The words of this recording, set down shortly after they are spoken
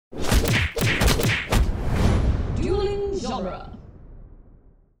genre.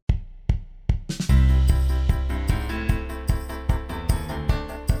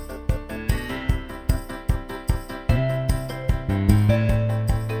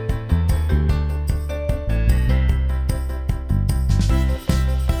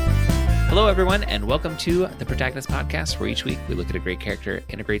 Hello, everyone, and welcome to the Protagonist Podcast, where each week we look at a great character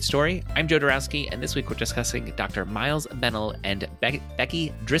in a great story. I'm Joe Dorowski, and this week we're discussing Dr. Miles Bennell and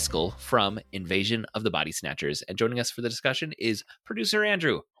Becky Driscoll from Invasion of the Body Snatchers. And joining us for the discussion is producer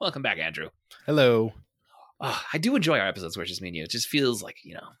Andrew. Welcome back, Andrew. Hello. Oh, I do enjoy our episodes where it's just me and you. It just feels like,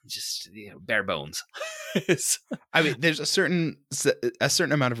 bare bones. I mean, there's a certain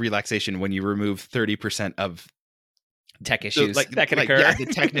amount of relaxation when you remove 30% of tech issues that can occur. Yeah, the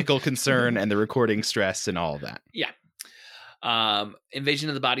technical concern and the recording stress and all of that. Yeah. Invasion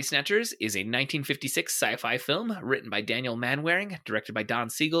of the Body Snatchers is a 1956 sci-fi film written by Daniel Manwaring, directed by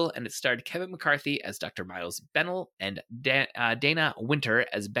Don Siegel, and it starred Kevin McCarthy as Dr. Miles Bennell and Dana Winter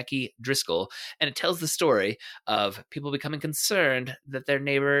as Becky Driscoll. And it tells the story of people becoming concerned that their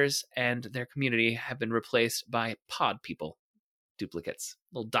neighbors and their community have been replaced by pod people. Duplicates,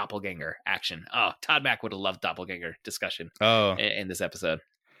 little doppelganger action. Oh, Todd Mack would have loved doppelganger discussion. In this episode,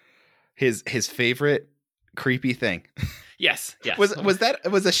 his favorite creepy thing. Yes. was a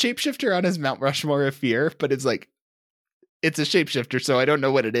shapeshifter on his Mount Rushmore of fear, but it's like it's a shapeshifter, so I don't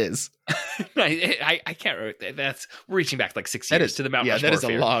know what it is. I can't remember. That's reaching back like 6 years to the Mount Rushmore. Yeah, that is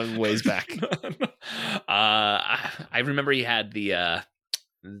fear. A long ways back. I remember he had the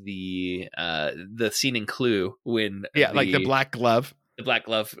scene in Clue when like the black glove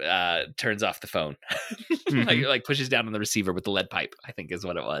turns off the phone. Mm-hmm. like pushes down on the receiver with the lead pipe, I think is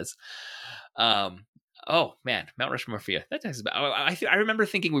what it was. Oh man, Mount Rushmore fear. That takes about. I remember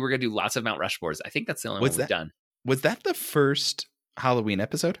thinking we were gonna do lots of Mount Rushmores. I think that's the only one we've done. Was that the first Halloween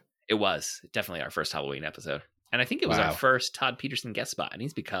episode? It was definitely our first Halloween episode. And I think it was our first Todd Peterson guest spot, and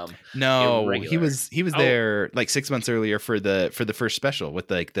he's become irregular. he was there like 6 months earlier for the first special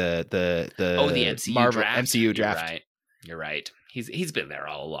with like the MCU Marvel draft. MCU draft. You're right. He's been there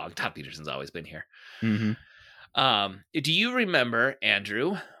all along. Todd Peterson's always been here. Mm-hmm. Do you remember,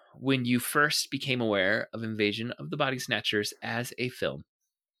 Andrew, when you first became aware of Invasion of the Body Snatchers as a film?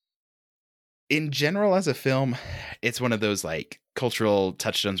 In general, as a film, it's one of those like cultural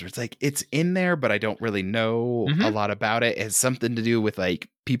touchstones where it's like it's in there, but I don't really know a lot about it. It has something to do with like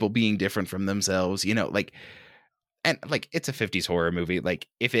people being different from themselves, and like it's a 50s horror movie. Like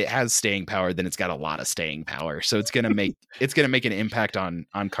if it has staying power, then it's got a lot of staying power. So it's gonna make an impact on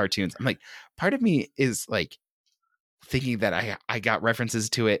cartoons. I'm like, part of me is like thinking that I got references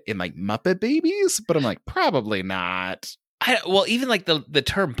to it in like Muppet Babies, but I'm like, probably not. Even like the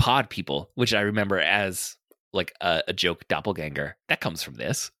term pod people, which I remember as like a joke doppelganger, that comes from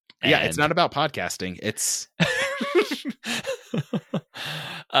this. Yeah, it's not about podcasting. It's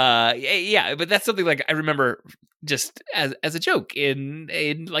yeah, but that's something like I remember just as a joke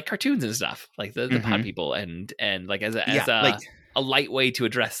in like cartoons and stuff, like the pod people and like as a light way to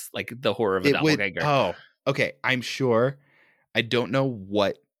address like the horror of a doppelganger. Okay, I'm sure. I don't know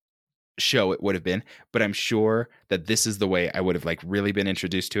what show it would have been, but I'm sure that this is the way I would have like really been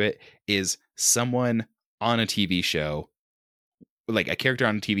introduced to it, is someone on a TV show, like a character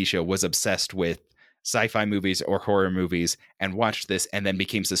on a TV show was obsessed with sci-fi movies or horror movies and watched this and then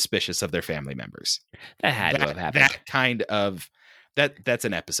became suspicious of their family members. That had to have happened. That kind of that's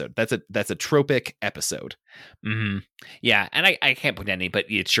an episode. That's a tropic episode. Mm-hmm. Yeah, and I can't put any,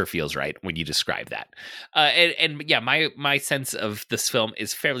 but it sure feels right when you describe that. And yeah, my sense of this film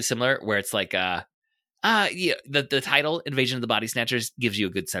is fairly similar, where it's like the title Invasion of the Body Snatchers gives you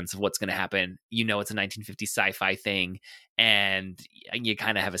a good sense of what's going to happen. It's a 1950s sci-fi thing, and you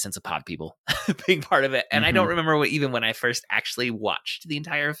kind of have a sense of pod people being part of it. And I don't remember even when I first actually watched the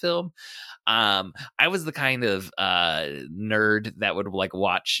entire film. I was the kind of nerd that would like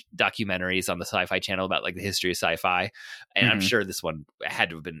watch documentaries on the Sci-Fi Channel about like the history of sci-fi, and I'm sure this one had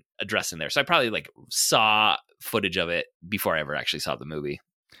to have been addressed in there. So I probably like saw footage of it before I ever actually saw the movie.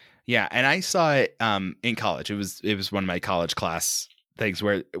 Yeah, and I saw it in college. It was one of my college class things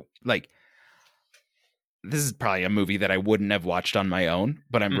where like this is probably a movie that I wouldn't have watched on my own,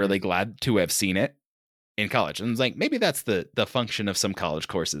 but I'm really glad to have seen it in college. And it's like maybe that's the function of some college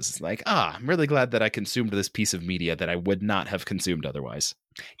courses. It's like, I'm really glad that I consumed this piece of media that I would not have consumed otherwise.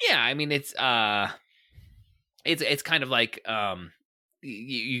 Yeah, I mean it's kind of like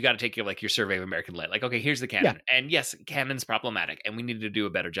you got to take your survey of American lit. Like, okay, here's the canon. Yeah. And yes, canon's problematic, and we need to do a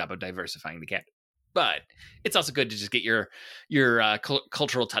better job of diversifying the canon. But it's also good to just get your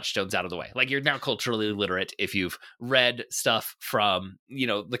cultural touchstones out of the way. Like, you're now culturally literate if you've read stuff from,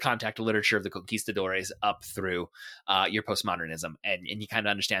 the contact literature of the conquistadores up through your postmodernism, and you kind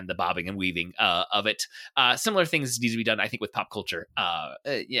of understand the bobbing and weaving of it. Similar things need to be done, I think, with pop culture.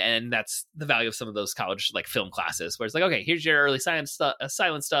 And that's the value of some of those college like film classes, where it's like, okay, here's your early silent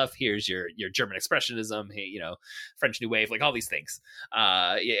stuff. Here's your German expressionism, French New Wave, like all these things.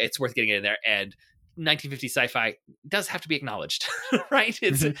 It's worth getting in there. And 1950s sci-fi does have to be acknowledged, right?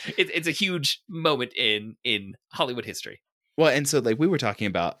 It's a huge moment in Hollywood history. Well, and so like we were talking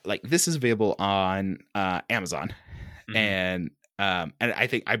about, like, this is available on Amazon, and I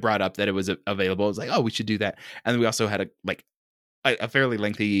think I brought up that it was available. It was like, oh, we should do that. And then we also had a fairly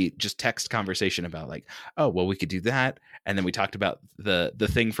lengthy just text conversation about like, oh, well, we could do that. And then we talked about the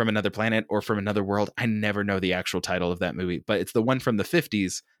thing from another planet or from another world. I never know the actual title of that movie, but it's the one from the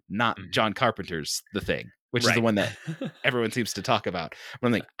 50s, not John Carpenter's The Thing, which is the one that everyone seems to talk about. But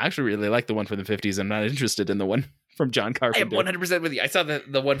I'm like, I actually really like the one from the 50s. I'm not interested in the one from John Carpenter. I am 100% with you. I saw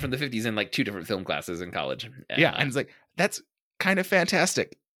the one from the 50s in like 2 different film classes in college. Yeah. And it's like, that's kind of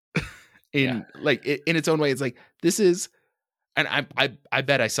fantastic in its own way. It's like, this is, and I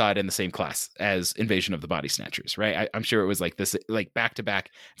bet I saw it in the same class as Invasion of the Body Snatchers, right? I'm sure it was like this, like back to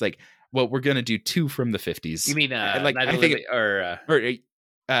back. It's like, well, we're gonna do 2 from the 50s. You mean like I think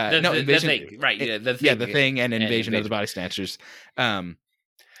Invasion, the Thing, right? The Thing and Invasion of the Body Snatchers.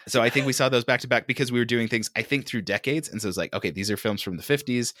 So I think we saw those back to back because we were doing things, I think, through decades. And so it's like, okay, these are films from the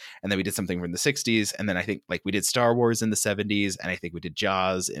 50s, and then we did something from the 60s, and then I think like we did Star Wars in the 70s, and I think we did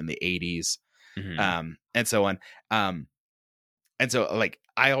Jaws in the 80s, and so on. And so, like,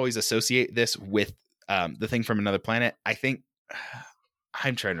 I always associate this with The Thing from Another Planet. I think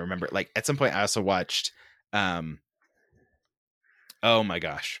I'm trying to remember. Like, at some point, I also watched. Oh my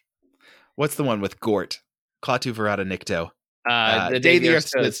gosh, what's the one with Gort? Klaatu Verata Nikto. The Day the Earth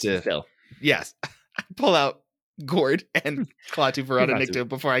Stood Still. Yes, I pull out Gort and Klaatu Verata Nikto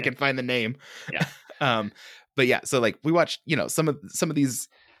before I can find the name. Yeah. But yeah, so like we watched, some of these.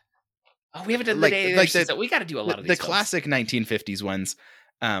 Oh, we haven't done like, the day so we got to do a lot of these. The classic 1950s ones,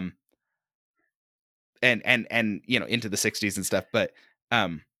 and into the 60s and stuff. But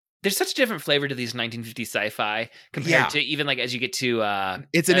there's such a different flavor to these 1950s sci-fi compared to even like as you get to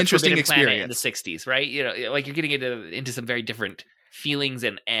it's an interesting experience in the 60s, right? Like you're getting into some very different feelings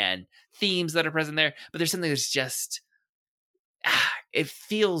and themes that are present there. But there's something that's just it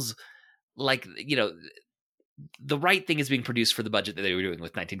feels like the right thing is being produced for the budget that they were doing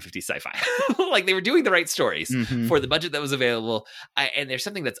with 1950s sci-fi. Like they were doing the right stories for the budget that was available. And there's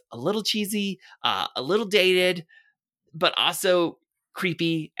something that's a little cheesy, a little dated, but also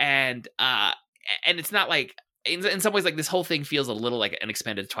creepy. And it's not like, in some ways, like this whole thing feels a little like an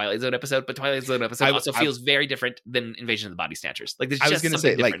expanded Twilight Zone episode, but Twilight Zone episode also feels very different than Invasion of the Body Snatchers. Like there's just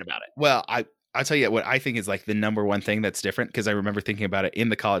something different about it. Well, I'll tell you what I think is like the number one thing that's different, because I remember thinking about it in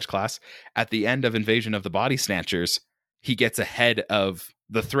the college class. At the end of Invasion of the Body Snatchers, he gets ahead of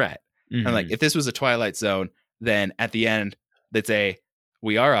the threat. And like, if this was a Twilight Zone, then at the end they'd say,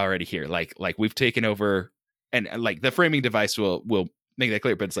 we are already here. Like we've taken over, and like the framing device will make that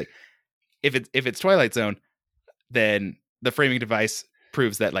clear. But it's like, if it's Twilight Zone, then the framing device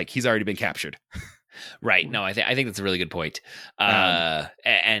proves that like he's already been captured. Right. No, I think that's a really good point.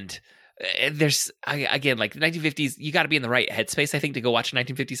 And there's, again, like the 1950s, you got to be in the right headspace, I think, to go watch a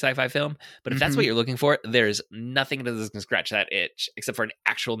 1950s sci-fi film. But if that's what you're looking for, there's nothing that doesn't scratch that itch except for an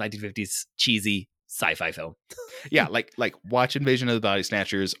actual 1950s cheesy sci-fi film. Yeah, like watch Invasion of the Body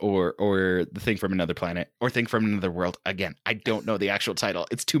Snatchers or The Thing from Another Planet or Thing from Another World. Again, I don't know the actual title.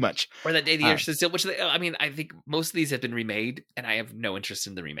 It's too much. Or That Day the Earth Stood Still, which I think most of these have been remade, and I have no interest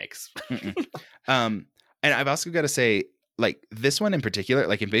in the remakes. And I've also got to say, like this one in particular,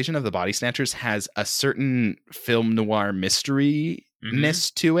 like Invasion of the Body Snatchers has a certain film noir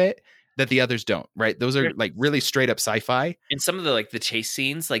mystery-ness to it that the others don't, right? Those are like really straight up sci-fi. And some of the like the chase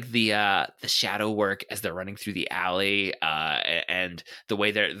scenes, like the shadow work as they're running through the alley, and the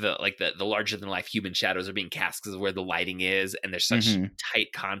way they're the larger than life human shadows are being cast because of where the lighting is, and there's such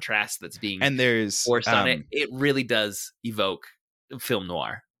tight contrast that's being forced on it. It really does evoke film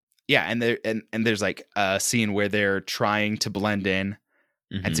noir. Yeah, and there's like a scene where they're trying to blend in,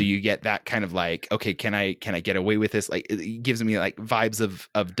 and so you get that kind of like, okay, can I get away with this? Like it gives me like vibes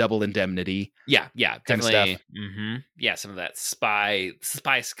of Double Indemnity. Yeah, kind definitely. of stuff. Yeah, some of that spy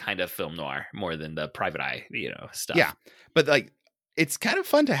kind of film noir more than the private eye, stuff. Yeah, but like it's kind of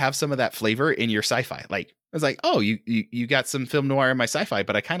fun to have some of that flavor in your sci-fi. Like it's like, oh, you got some film noir in my sci-fi,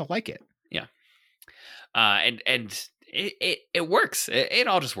 but I kind of like it. Yeah, and it works. It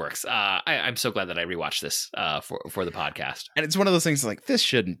all just works. I'm so glad that I rewatched this for the podcast. And it's one of those things like, this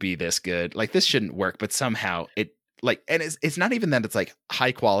shouldn't be this good. Like, this shouldn't work, but somehow it like, and it's not even that it's like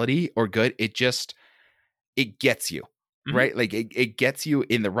high quality or good. It just, it gets you, right? Like it gets you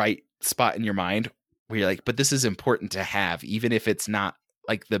in the right spot in your mind where you're like, but this is important to have, even if it's not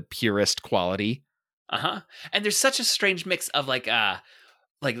like the purest quality. And there's such a strange mix of like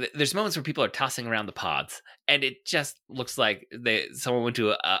there's moments where people are tossing around the pods and it just looks like someone went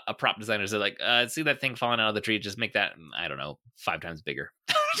to a prop designer. They're like, see that thing falling out of the tree? Just make that, I don't know, 5 times bigger.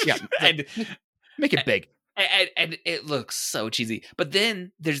 Yeah. And make it big. And it looks so cheesy. But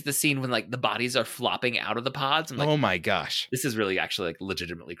then there's the scene when like the bodies are flopping out of the pods. I'm like, oh my gosh, this is really actually like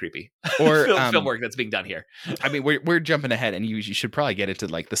legitimately creepy. Or film work that's being done here. I mean, we're jumping ahead, and you should probably get into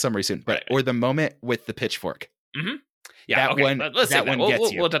like the summary soon. But or the moment with the pitchfork. Yeah, that okay. one. Let's that one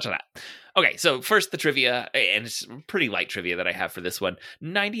gets you. We'll touch on that. Okay, so first the trivia, and it's pretty light trivia that I have for this one.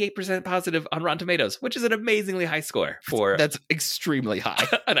 98% positive on Rotten Tomatoes, which is an amazingly high score for that's extremely high.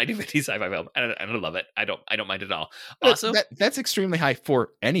 A 1950s sci-fi film, and I love it. I don't mind it at all. Also, that's extremely high for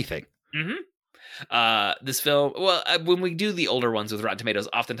anything. This film, well, when we do the older ones with Rotten Tomatoes,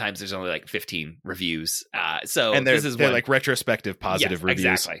 oftentimes there's only like 15 reviews. So and they're like retrospective positive reviews.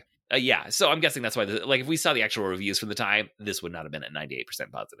 Exactly. Yeah, so I'm guessing that's why, if we saw the actual reviews from the time, this would not have been at 98%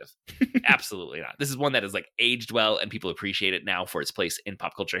 positive. Absolutely not. This is one that is like aged well, and people appreciate it now for its place in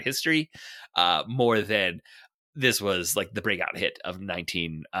pop culture history, more than this was like the breakout hit of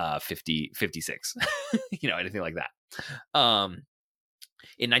 1956. Anything like that. In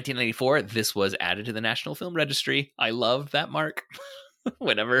 1994, this was added to the National Film Registry. I love that mark.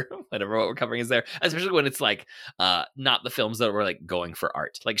 whenever what we're covering is there, especially when it's like not the films that were like going for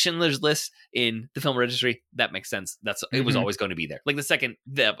art, like Schindler's List in the film registry. That makes sense. It was always going to be there. Like the second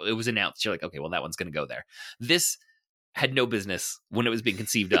that it was announced, you're like, okay, well, that one's going to go there. This had no business when it was being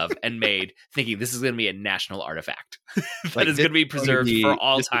conceived of and made, thinking this is going to be a national artifact that is going to be preserved for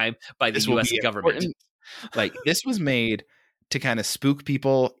all time by the U.S. government. Like, this was made to kind of spook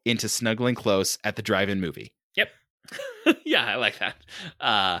people into snuggling close at the drive-in movie. Yep. Yeah, I like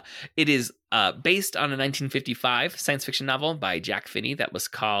that. It is based on a 1955 science fiction novel by Jack Finney that was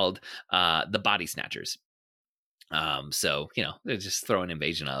called The Body Snatchers. So, they're just throwing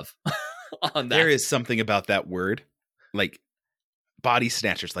invasion of on that. There is something about that word, like body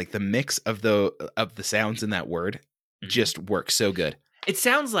snatchers, like the mix of the sounds in that word just works so good. It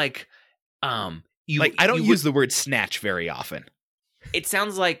sounds like I don't use the word snatch very often. It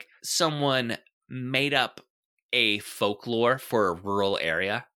sounds like someone made up a folklore for a rural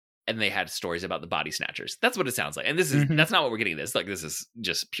area, and they had stories about the body snatchers. That's what it sounds like. And this is that's not what we're getting this. Like, this is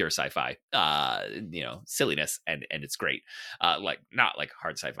just pure sci-fi, silliness, and it's great. Like, not like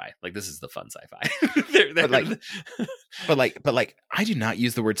hard sci-fi. Like, this is the fun sci-fi. but I do not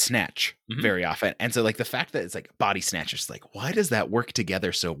use the word snatch very often. And so like the fact that it's like body snatchers, like, why does that work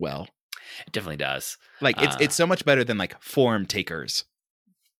together so well? It definitely does. Like, it's so much better than like form takers.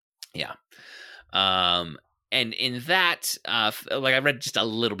 Yeah. And in that, I read just a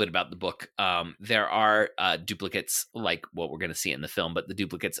little bit about the book. There are duplicates like what we're going to see in the film, but the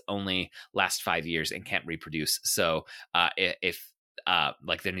duplicates only last 5 years and can't reproduce. So if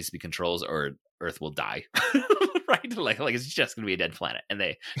there needs to be controls, or Earth will die, right? Like it's just going to be a dead planet, and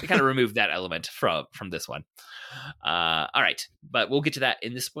they kind of removed that element from this one. All right, but we'll get to that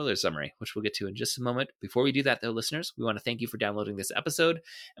in the spoiler summary, which we'll get to in just a moment. Before we do that, though, listeners, we want to thank you for downloading this episode,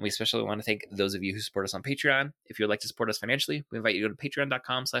 and we especially want to thank those of you who support us on Patreon. If you would like to support us financially, we invite you to go to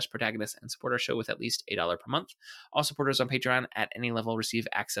patreon.com/protagonist and support our show with at least $8 per month. All supporters on Patreon at any level receive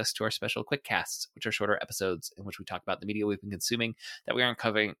access to our special quick casts, which are shorter episodes in which we talk about the media we've been consuming that we aren't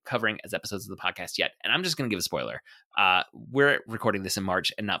covering as episodes of the podcast yet. And I'm just going to give a spoiler. We're recording this in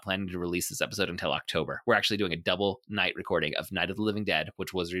March and not planning to release this episode until October. We're actually doing a double night recording of Night of the Living Dead,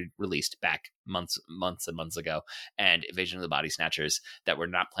 which was released back months and months ago, and Invasion of the Body Snatchers, that we're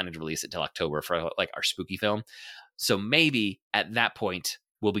not planning to release until October for like our spooky film. So maybe at that point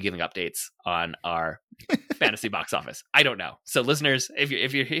we'll be giving updates on our fantasy box office. I don't know. So listeners, if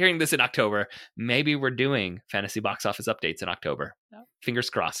you're hearing this in October, maybe we're doing fantasy box office updates in October.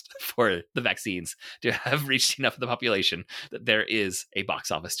 Fingers crossed for the vaccines to have reached enough of the population that there is a box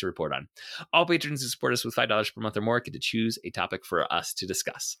office to report on. All patrons who support us with $5 per month or more get to choose a topic for us to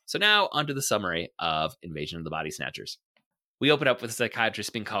discuss. So now onto the summary of Invasion of the Body Snatchers. We open up with a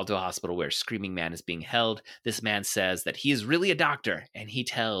psychiatrist being called to a hospital where a screaming man is being held. This man says that he is really a doctor, and he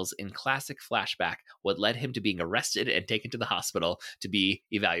tells in classic flashback what led him to being arrested and taken to the hospital to be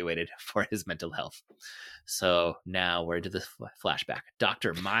evaluated for his mental health. So now we're into the flashback.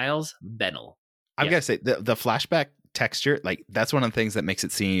 Dr. Miles Bennell. I've got to say, the flashback texture, like that's one of the things that makes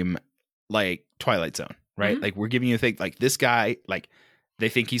it seem like Twilight Zone, right? Mm-hmm. Like we're giving you a thing like this guy, like they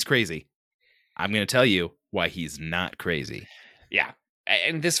think he's crazy. I'm going to tell you why he's not crazy. Yeah.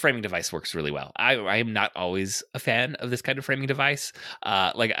 And this framing device works really well. I am not always a fan of this kind of framing device.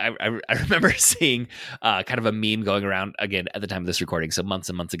 Like I remember seeing kind of a meme going around again at the time of this recording, so months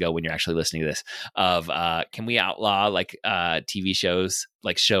and months ago when you're actually listening to this, of can we outlaw like TV shows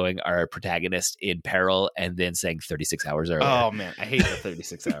like showing our protagonist in peril and then saying 36 hours earlier? Oh man, I hate the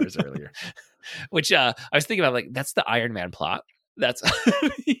 36 hours earlier. Which I was thinking about, like that's the Iron Man plot. That's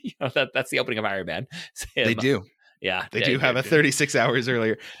that's the opening of Iron Man. They do. Yeah, they do have a 36 hours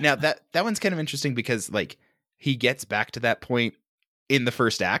earlier. Now that one's kind of interesting because like he gets back to that point in the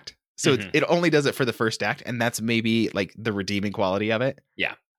first act. So it only does it for the first act. And that's maybe like the redeeming quality of it.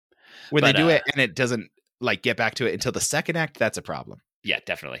 Yeah. When they do it and it doesn't like get back to it until the second act, that's a problem. Yeah,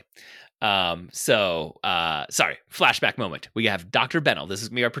 definitely. Sorry, flashback moment. We have Dr. Bennell. This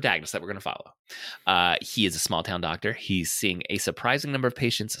is our protagonist that we're going to follow. He is a small town doctor. He's seeing a surprising number of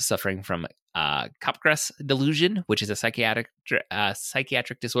patients suffering from Capgras delusion, which is a psychiatric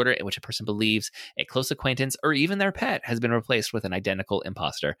disorder in which a person believes a close acquaintance or even their pet has been replaced with an identical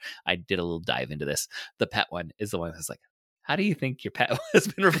imposter. I did a little dive into this. The pet one is the one that's like, how do you think your pet has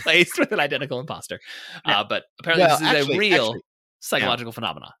been replaced with an identical imposter? Yeah. But apparently this is a real psychological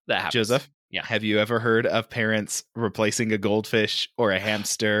phenomena that happens. Joseph, have you ever heard of parents replacing a goldfish or a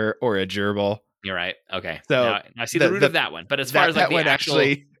hamster or a gerbil? You're right. Okay. So now I see the root of that one. But as far as like the one actual...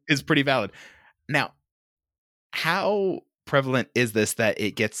 actually is pretty valid. Now, how prevalent is this that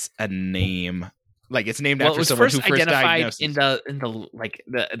it gets a name? Like it's named after someone who first identified diagnosed in the like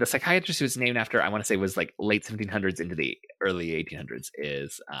the psychiatrist who was named after, I want to say was like late 1700s into the early 1800s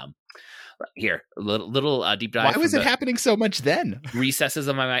is here a little deep dive. Why was it happening so much then? Recesses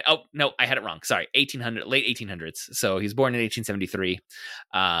of my mind. Oh no, I had it wrong. Sorry, late 1800s. So he's born in 1873,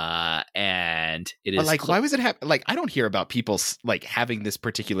 and it is like why was it happening? Like I don't hear about people like having this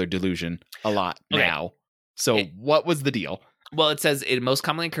particular delusion a lot now. So what was the deal? Well, it says it most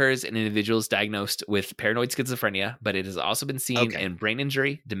commonly occurs in individuals diagnosed with paranoid schizophrenia, but it has also been seen in brain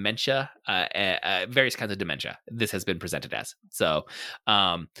injury, dementia, various kinds of dementia. This has been presented as. So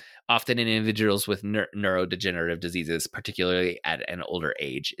often in individuals with neurodegenerative diseases, particularly at an older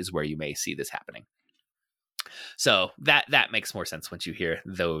age, is where you may see this happening. So that makes more sense once you hear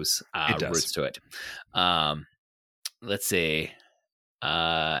those roots to it. Let's see.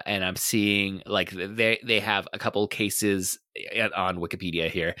 And I'm seeing like they have a couple cases on Wikipedia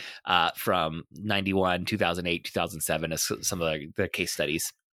here from 91, 2008, 2007 as some of the case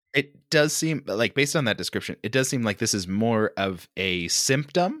studies. It does seem like based on that description, it does seem like this is more of a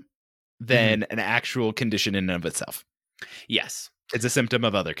symptom than an actual condition in and of itself. Yes. It's a symptom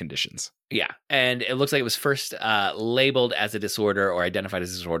of other conditions. Yeah. And it looks like it was first labeled as a disorder or identified as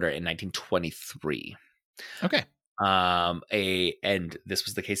a disorder in 1923. Okay. And this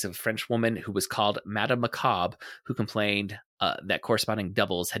was the case of a French woman who was called Madame Macabre, who complained that corresponding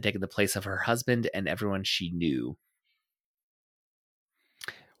doubles had taken the place of her husband and everyone she knew.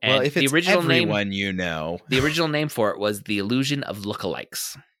 And well, if it's the original everyone name, you know, the original name for it was the illusion of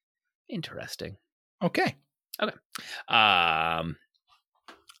lookalikes. Interesting. Okay. All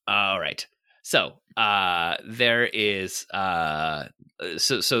right. So there is where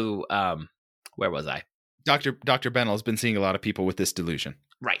was I? Dr. Bennell has been seeing a lot of people with this delusion.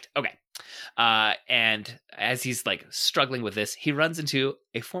 Right. Okay. And as he's like struggling with this, he runs into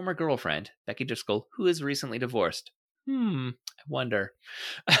a former girlfriend, Becky Driscoll, who is recently divorced. I wonder.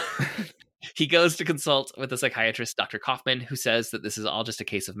 He goes to consult with the psychiatrist, Dr. Kaufman, who says that this is all just a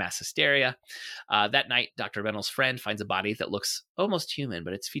case of mass hysteria. That night, Dr. Bennell's friend finds a body that looks almost human,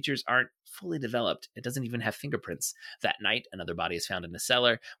 but its features aren't fully developed. It doesn't even have fingerprints. That night, another body is found in a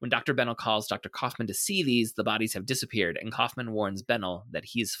cellar. When Dr. Bennell calls Dr. Kaufman to see these, the bodies have disappeared, and Kaufman warns Bennell that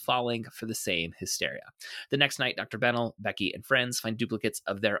he is falling for the same hysteria. The next night, Dr. Bennell, Becky, and friends find duplicates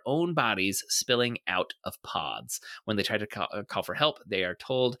of their own bodies spilling out of pods. When they try to call for help, they are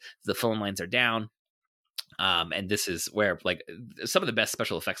told the phone lines are down. And this is where like some of the best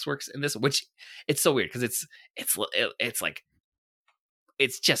special effects works in this, which it's so weird because it's like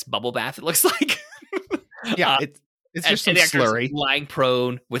it's just bubble bath. It looks like yeah, it's just some slurry lying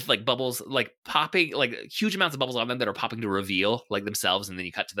prone with like bubbles like popping, like huge amounts of bubbles on them that are popping to reveal like themselves, and then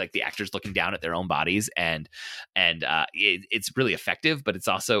you cut to like the actors looking down at their own bodies, and it's really effective, but it's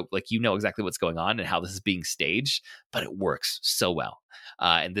also like exactly what's going on and how this is being staged, but it works so well.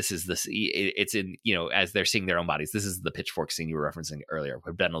 And this is it's in as they're seeing their own bodies. This is the pitchfork scene you were referencing earlier,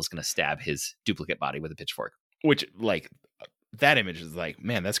 where Bennell's going to stab his duplicate body with a pitchfork, which like that image is like,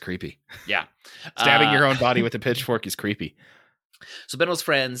 man, that's creepy. Yeah. Stabbing your own body with a pitchfork is creepy. So Bennell's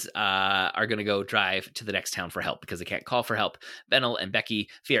friends are going to go drive to the next town for help because they can't call for help. Bennell and Becky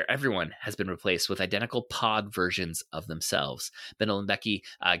fear everyone has been replaced with identical pod versions of themselves. Bennell and Becky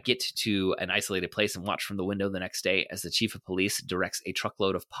get to an isolated place and watch from the window the next day as the chief of police directs a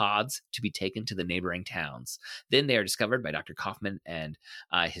truckload of pods to be taken to the neighboring towns. Then they are discovered by Dr. Kaufman and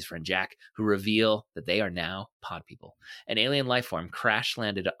his friend Jack, who reveal that they are now pod people. An alien life form crash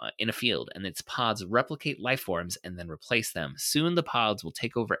landed in a field, and its pods replicate life forms and then replace them. Soon the pods will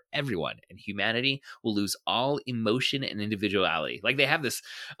take over everyone, and humanity will lose all emotion and individuality. Like, they have this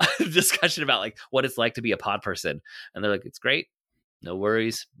discussion about like what it's like to be a pod person, and they're like, it's great, no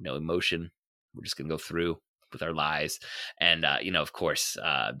worries, no emotion, we're just gonna go through with our lives. And of course,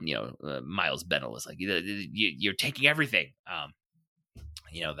 Miles Bennell is like, you're taking everything.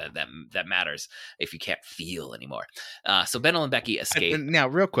 That matters if you can't feel anymore. So Bennell and Becky escape. Now,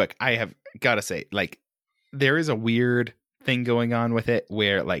 real quick, I have got to say, like, there is a weird thing going on with it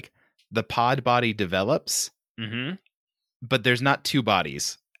where, like, the pod body develops, but there's not two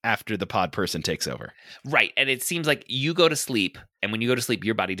bodies after the pod person takes over. Right. And it seems like you go to sleep, and when you go to sleep,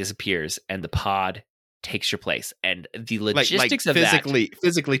 your body disappears, and the pod takes your place. And the logistics of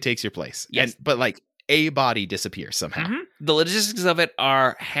physically takes your place. Yes. But like, a body disappears somehow. The logistics of it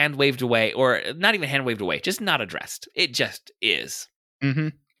are hand waved away, or not even hand waved away, just not addressed. It just is.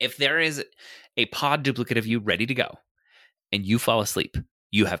 If there is a pod duplicate of you ready to go and you fall asleep,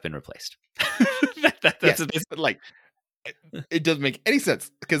 you have been replaced. That's but like, it doesn't make any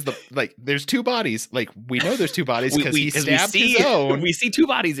sense because there's two bodies. Like, we know there's two bodies because he stabbed his own. We see two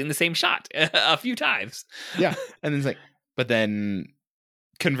bodies in the same shot a few times. Yeah, and then it's like, but then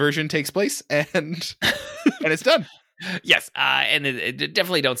conversion takes place and it's done. Yes, and it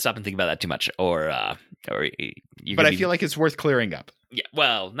definitely don't stop and think about that too much, or but I feel like it's worth clearing up. Yeah,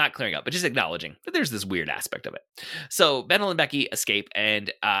 well, not clearing up, but just acknowledging that there's this weird aspect of it. So Bennell and Becky escape,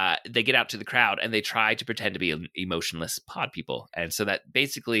 and they get out to the crowd, and they try to pretend to be emotionless pod people. And so that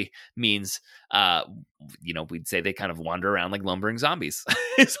basically means, we'd say they kind of wander around like lumbering zombies.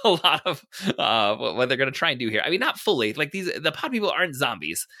 It's a lot of what they're going to try and do here. I mean, not fully. Like, the pod people aren't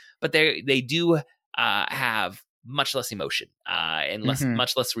zombies, but they do have much less emotion and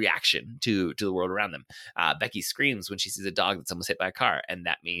much less reaction to the world around them. Becky screams when she sees a dog that's almost hit by a car, and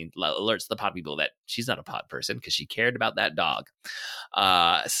that alerts the pod people that she's not a pod person because she cared about that dog.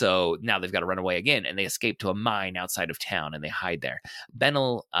 So now they've got to run away again, and they escape to a mine outside of town, and they hide there.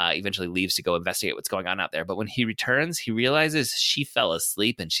 Bennell eventually leaves to go investigate what's going on out there, but when he returns, he realizes she fell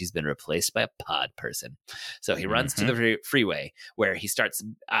asleep and she's been replaced by a pod person. So he runs to the freeway, where he starts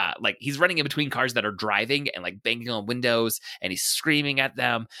he's running in between cars that are driving and like banging on windows, and he's screaming at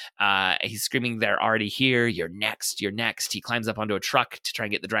them. He's screaming, they're already here, you're next. He climbs up onto a truck to try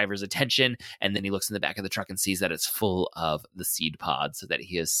and get the driver's attention, and then he looks in the back of the truck and sees that it's full of the seed pods that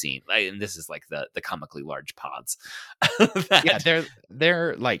he has seen. And this is like the comically large pods. Yeah,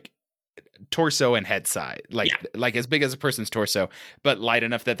 they're like torso and head size, like as big as a person's torso, but light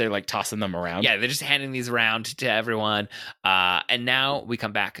enough that they're like tossing them around. Yeah, they're just handing these around to everyone. And now we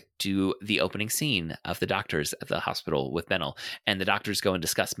come back to the opening scene of the doctors at the hospital with Bennell, and the doctors go and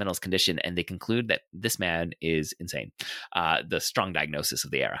discuss Bennell's condition, and they conclude that this man is insane. The strong diagnosis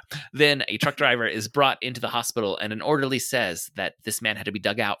of the era. Then a truck driver is brought into the hospital, and an orderly says that this man had to be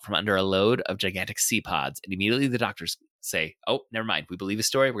dug out from under a load of gigantic sea pods, and immediately the doctors say, oh, never mind, we believe his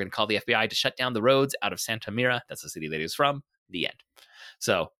story, we're going to call the FBI to shut down the roads out of Santa Mira, that's the city that he was from. The end.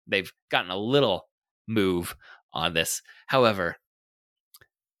 So they've gotten a little move on this. However,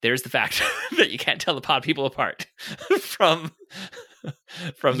 there's the fact that you can't tell the pod people apart from the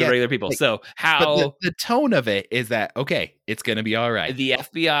regular people. Like, so how but the tone of it is that, okay, it's going to be all right. The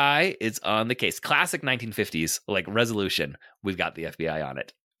FBI is on the case. Classic 1950s, like resolution. We've got the FBI on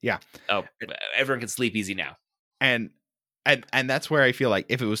it. Yeah. Oh, everyone can sleep easy now. And that's where I feel like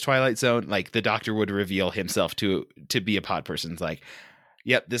if it was Twilight Zone, like the doctor would reveal himself to be a pod person. It's like,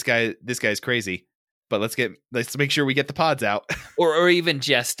 yep, this guy's crazy, but let's make sure we get the pods out. or even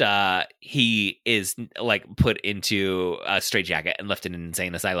just he is like put into a straitjacket and left in an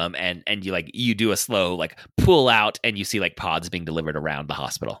insane asylum, and you do a slow like pull out, and you see like pods being delivered around the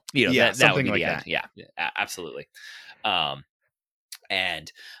hospital. That would be the end. Yeah, absolutely. So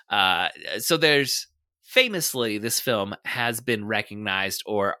there's. Famously, this film has been recognized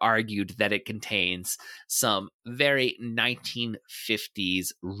or argued that it contains some very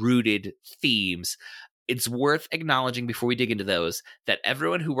 1950s rooted themes it's worth acknowledging before we dig into those that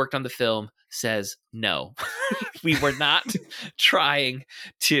everyone who worked on the film says no. We were not trying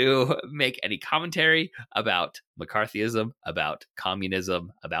to make any commentary about McCarthyism, about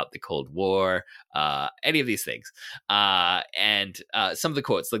communism, about the Cold War, any of these things. And some of the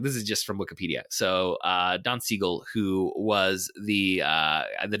quotes, like this is just from Wikipedia. So Don Siegel, who was the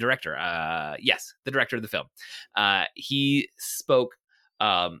director, the director of the film, he spoke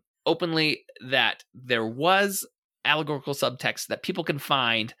openly that there was allegorical subtext that people can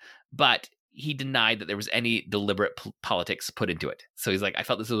find, but he denied that there was any deliberate politics put into it. So he's like, I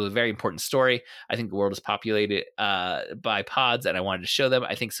felt this was a very important story. I think the world is populated by pods, and I wanted to show them.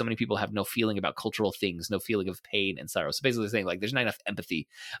 I think so many people have no feeling about cultural things, no feeling of pain and sorrow. So basically saying like there's not enough empathy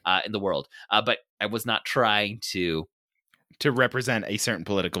in the world. But I was not trying to represent a certain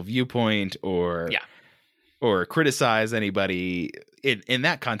political viewpoint or criticize anybody in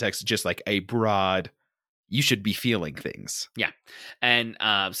that context, just like a broad, you should be feeling things. Yeah. And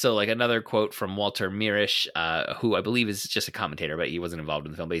so like another quote from Walter Mirisch, who I believe is just a commentator, but he wasn't involved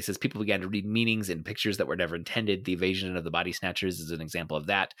in the film, but he says, people began to read meanings in pictures that were never intended. The invasion of the body snatchers is an example of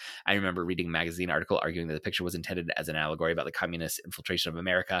that. I remember reading a magazine article arguing that the picture was intended as an allegory about the communist infiltration of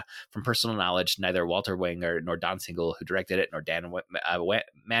America. From personal knowledge, neither Walter Wenger nor Don Siegel, who directed it, nor Dan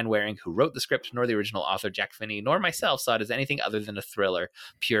Manwaring, who wrote the script, nor the original author Jack Finney, nor myself saw it as anything other than a thriller,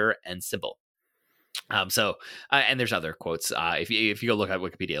 pure and simple. And there's other quotes. If you go look at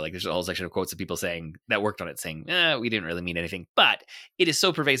Wikipedia, like there's a whole section of quotes of people saying that worked on it saying, we didn't really mean anything, but it is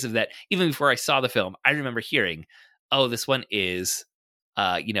so pervasive that even before I saw the film, I remember hearing, oh, this one is,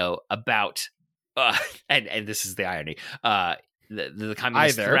 about, and this is the irony, the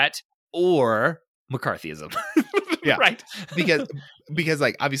communist threat or McCarthyism. Yeah. Right. because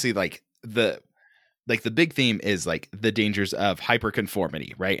like, obviously like the big theme is like the dangers of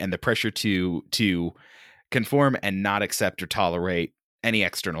hyperconformity, right? And the pressure to conform and not accept or tolerate any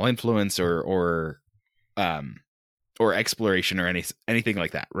external influence or exploration or anything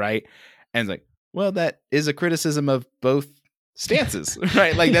like that, right? And it's like, well, that is a criticism of both stances,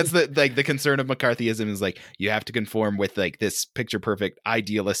 right? Like that's the concern of McCarthyism is like you have to conform with like this picture perfect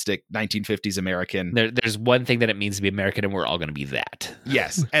idealistic 1950s American. There's one thing that it means to be American, and we're all going to be that.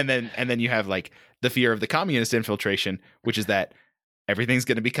 Yes, and then you have like the fear of the communist infiltration, which is that everything's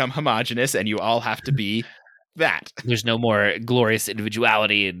going to become homogenous, and you all have to be that. There's no more glorious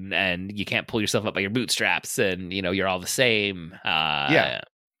individuality, and you can't pull yourself up by your bootstraps, and you're all the same. And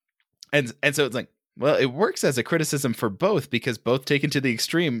so it's like, well, it works as a criticism for both because both taken to the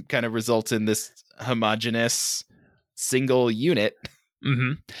extreme kind of results in this homogenous single unit.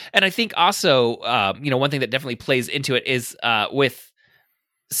 Mm-hmm. And I think also, one thing that definitely plays into it is with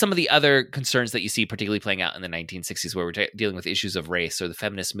some of the other concerns that you see particularly playing out in the 1960s where we're dealing with issues of race or the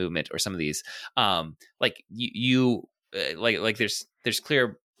feminist movement or some of these, like there's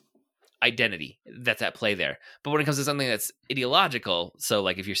clear identity that's at play there. But when it comes to something that's ideological, so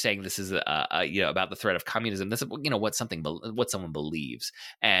like if you're saying this is about the threat of communism, that's what someone believes,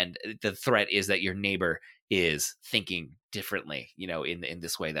 and the threat is that your neighbor is thinking differently, in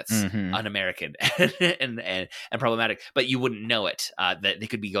this way that's un-American and problematic, but you wouldn't know it. That they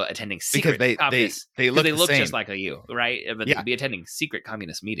could be attending secret because they look just like you, right? But they could be attending secret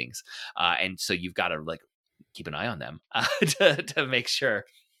communist meetings, and so you've got to like keep an eye on them to make sure.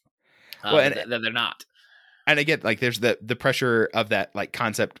 That they're not. And again, like there's the pressure of that like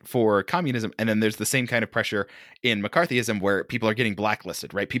concept for communism, and then there's the same kind of pressure in McCarthyism where people are getting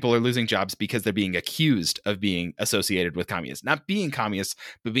blacklisted, right? People are losing jobs because they're being accused of being associated with communists, not being communists,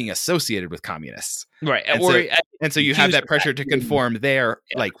 but being associated with communists, right? And so you have that pressure to conform there,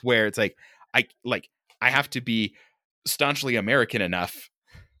 like where it's like I have to be staunchly American enough,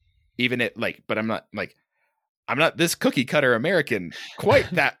 but I'm not this cookie cutter American quite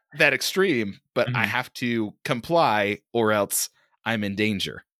that extreme, but I have to comply or else I'm in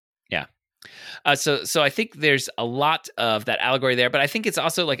danger. Yeah. So I think there's a lot of that allegory there, but I think it's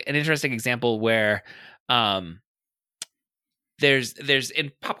also like an interesting example where there's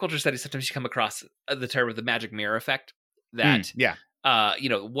in pop culture studies, sometimes you come across the term of the magic mirror effect that,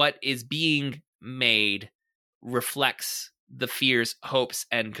 what is being made reflects the fears, hopes,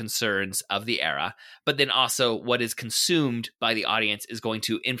 and concerns of the era, but then also what is consumed by the audience is going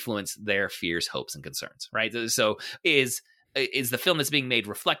to influence their fears, hopes, and concerns, right? So is the film that's being made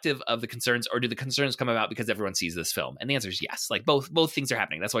reflective of the concerns, or do the concerns come about because everyone sees this film? And the answer is yes. Like both things are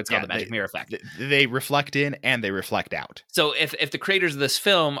happening. That's why it's called the magic mirror effect. They reflect in and they reflect out. So if the creators of this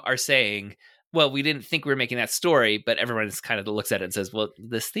film are saying, well, we didn't think we were making that story, but everyone just kind of looks at it and says, well,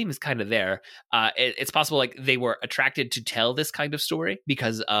 this theme is kind of there. It's possible like they were attracted to tell this kind of story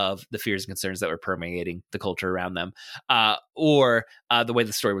because of the fears and concerns that were permeating the culture around them, or the way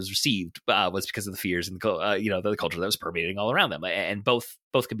the story was received was because of the fears and the culture that was permeating all around them. And both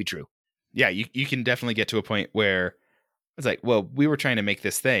could be true. Yeah, you can definitely get to a point where it's like, well, we were trying to make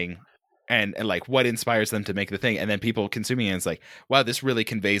this thing. And like what inspires them to make the thing, and then people consuming it, and it's like, wow, this really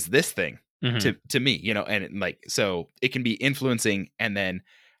conveys this thing to me, and like, so it can be influencing, and then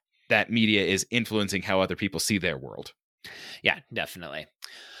that media is influencing how other people see their world. Yeah, definitely.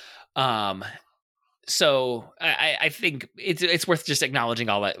 So I think it's worth just acknowledging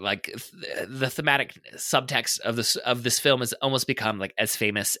all that, like the thematic subtext of this film has almost become like as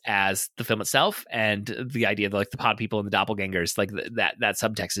famous as the film itself, and the idea of like the pod people and the doppelgangers, like that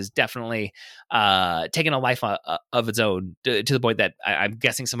subtext is definitely taken a life of its own to the point that I'm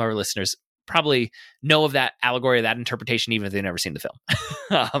guessing some of our listeners probably know of that allegory, that interpretation, even if they've never seen the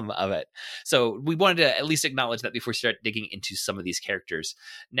film of it. So we wanted to at least acknowledge that before we start digging into some of these characters.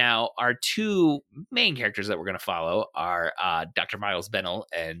 Now, our two main characters that we're going to follow are Dr. Miles Bennell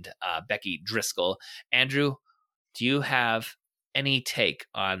and Becky Driscoll. Andrew, do you have any take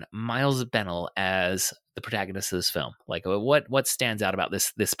on Miles Bennell as the protagonist of this film? Like, what stands out about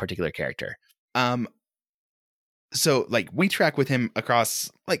this particular character? So like we track with him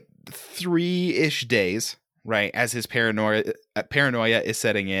across like 3-ish days, right? As his paranoia is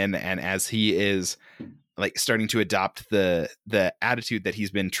setting in, and as he is like starting to adopt the attitude that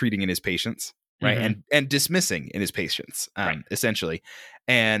he's been treating in his patients, right? Mm-hmm. And dismissing in his patients, right. Essentially.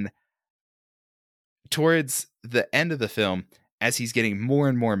 And towards the end of the film, as he's getting more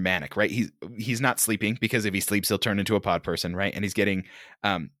and more manic, right? He's not sleeping, because if he sleeps, he'll turn into a pod person, right? And he's getting,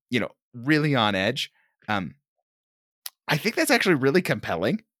 really on edge. I think that's actually really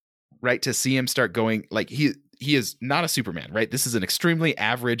compelling, right? To see him start going, like he is not a Superman, right? This is an extremely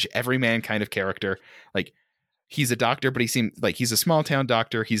average, everyman kind of character. Like he's a doctor, but he seems like he's a small town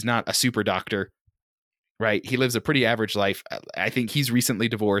doctor. He's not a super doctor, right? He lives a pretty average life. I think he's recently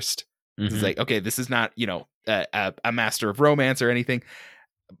divorced. Mm-hmm. It's like, okay, this is not, a master of romance or anything,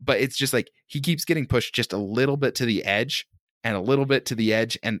 but it's just like he keeps getting pushed just a little bit to the edge and a little bit to the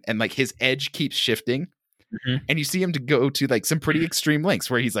edge, and like his edge keeps shifting. Mm-hmm. And you see him to go to like some pretty extreme lengths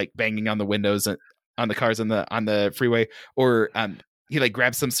where he's like banging on the windows on the cars on the freeway, or he like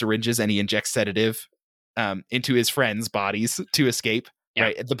grabs some syringes and he injects sedative into his friends' bodies to escape. Yeah.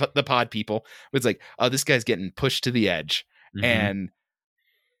 Right, the pod people. It's like, oh, this guy's getting pushed to the edge,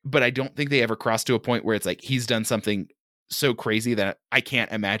 but I don't think they ever cross to a point where it's like he's done something so crazy that I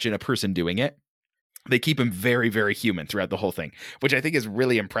can't imagine a person doing it. They keep him very, very human throughout the whole thing, which I think is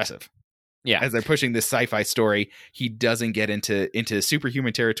really impressive. Yeah, as they're pushing this sci-fi story, he doesn't get into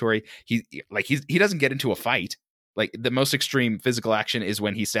superhuman territory. He doesn't get into a fight. Like the most extreme physical action is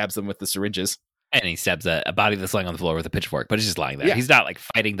when he stabs them with the syringes. And he stabs a body that's lying on the floor with a pitchfork, but it's just lying there. Yeah. He's not like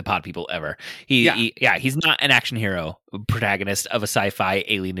fighting the pod people ever. He's not an action hero protagonist of a sci-fi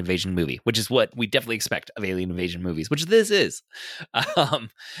alien invasion movie, which is what we definitely expect of alien invasion movies, which this is. So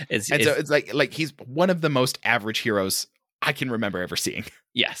it's like he's one of the most average heroes I can remember ever seeing.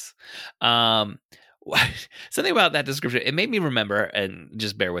 Yes. Something about that description, it made me remember, and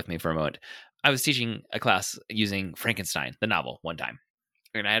just bear with me for a moment. I was teaching a class using Frankenstein, the novel, one time.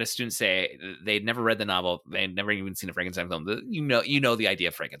 And I had a student say they'd never read the novel. They'd never even seen a Frankenstein film. You know the idea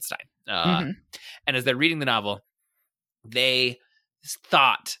of Frankenstein. And as they're reading the novel, they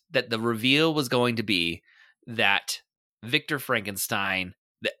thought that the reveal was going to be that Victor Frankenstein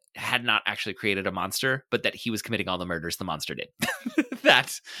had not actually created a monster, but that he was committing all the murders the monster did.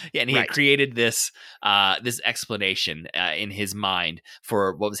 And he had created this explanation in his mind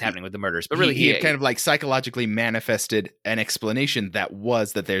for what was happening with the murders. But really, he had kind of like psychologically manifested an explanation that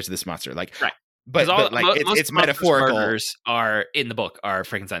there's this monster. Like, right. But like it's metaphorical. Murders are in the book are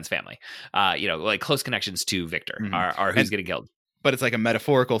Frankenstein's family. Like close connections to Victor are who's getting killed. But it's like a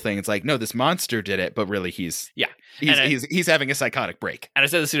metaphorical thing. It's like, no, this monster did it, but really he's having a psychotic break. And I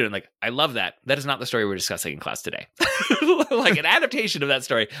said to the student, like, I love that. That is not the story we're discussing in class today. Like an adaptation of that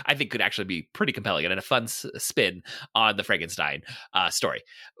story, I think could actually be pretty compelling and a fun spin on the Frankenstein story.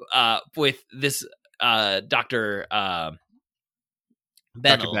 With this Dr.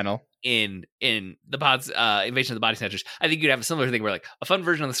 Bennell in the pods Invasion of the Body Snatchers, I think you'd have a similar thing where like a fun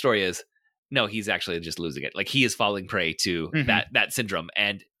version of the story is, no, he's actually just losing it. Like he is falling prey to that syndrome,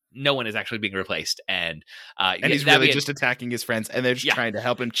 and no one is actually being replaced. And he's really just attacking his friends, and they're just trying to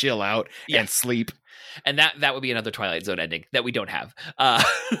help him chill out and sleep. And that would be another Twilight Zone ending that we don't have.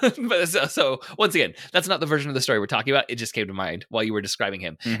 But so once again, that's not the version of the story we're talking about. It just came to mind while you were describing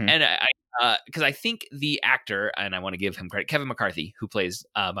him. And because I think the actor, and I want to give him credit, Kevin McCarthy, who plays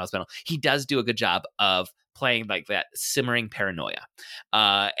Miles Bennell, he does do a good job of playing like that simmering paranoia.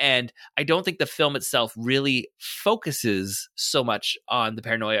 And I don't think the film itself really focuses so much on the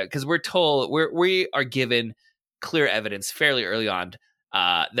paranoia, because we are given clear evidence fairly early on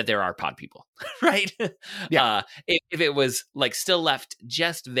that there are pod people, right? Yeah. If it was like still left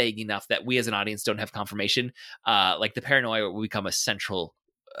just vague enough that we as an audience don't have confirmation, like the paranoia will become a central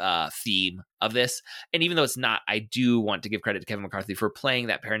theme of this. And even though it's not, I do want to give credit to Kevin McCarthy for playing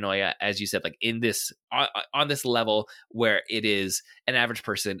that paranoia, as you said, like in this on this level where it is an average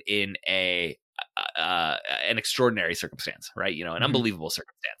person in an extraordinary circumstance, right? You know, an unbelievable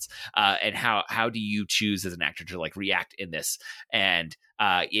circumstance. And how do you choose as an actor to like react in this? And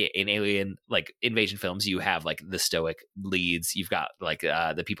in alien like invasion films, you have like the stoic leads. You've got like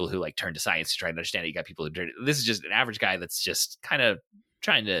the people who like turn to science to try and understand it. You got people who this is just an average guy that's just kind of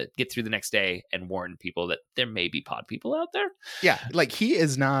trying to get through the next day and warn people that there may be pod people out there. Yeah, like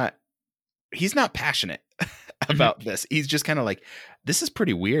he's not passionate about this. He's just kind of like, this is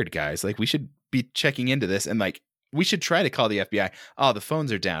pretty weird, guys. Like, we should be checking into this, and like we should try to call the FBI. Oh, the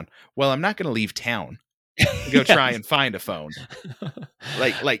phones are down. Well, I'm not going to leave town to go try and find a phone.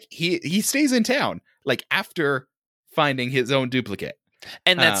 like he stays in town like after finding his own duplicate.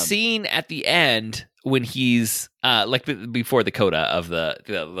 And that scene at the end when he's like before the coda of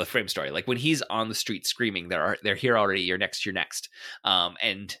the frame story, like when he's on the street screaming, they're here already, you're next,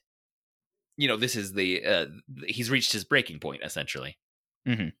 and you know, this is he's reached his breaking point essentially.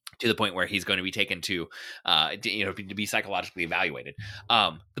 To the point where he's going to be taken to be psychologically evaluated.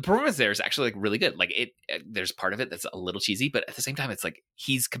 The performance there is actually like really good. Like there's part of it that's a little cheesy, but at the same time, it's like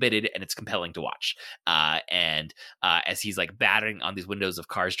he's committed and it's compelling to watch. And as he's like battering on these windows of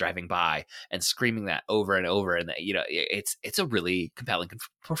cars driving by and screaming that over and over, and you know, it's a really compelling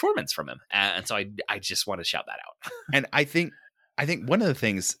performance from him. And so I just want to shout that out. And I think one of the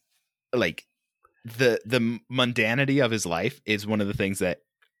things, like the mundanity of his life is one of the things that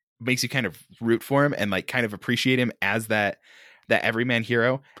makes you kind of root for him and like kind of appreciate him as that everyman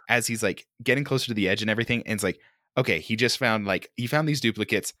hero, as he's like getting closer to the edge and everything. And it's like, okay, he found these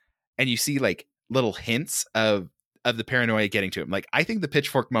duplicates, and you see like little hints of the paranoia getting to him. Like, I think the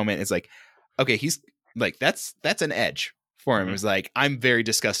pitchfork moment is like, okay, he's like, that's an edge for him. It was like, I'm very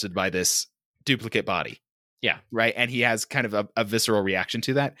disgusted by this duplicate body. Yeah. Right. And he has kind of a visceral reaction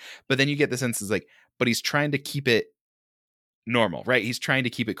to that. But then you get the sense is like, but he's trying to keep it normal, right? He's trying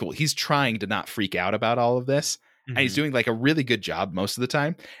to keep it cool. He's trying to not freak out about all of this. And he's doing like a really good job most of the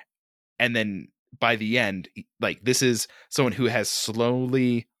time. And then by the end, like, this is someone who has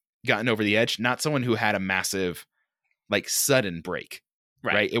slowly gotten over the edge, not someone who had a massive, like, sudden break.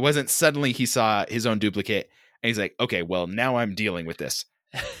 Right? It wasn't suddenly he saw his own duplicate and he's like, okay, well, now I'm dealing with this.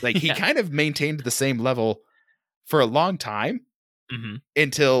 Like, he kind of maintained the same level for a long time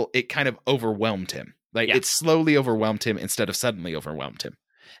until it kind of overwhelmed him. Like, it slowly overwhelmed him instead of suddenly overwhelmed him.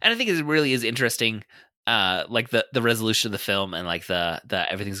 And I think it really is interesting, like the resolution of the film and like the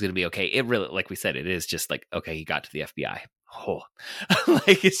everything's going to be okay. It really, like we said, it is just like, okay, he got to the FBI. Oh,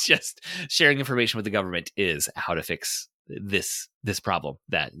 like, it's just sharing information with the government is how to fix this problem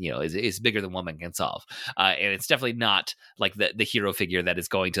that, you know, is bigger than one man can solve. And it's definitely not like the hero figure that is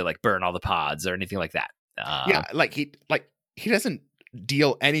going to like burn all the pods or anything like that. He doesn't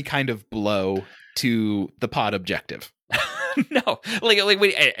deal any kind of blow to the pod objective. No,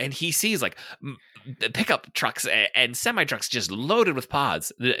 and he sees like pickup trucks and semi trucks just loaded with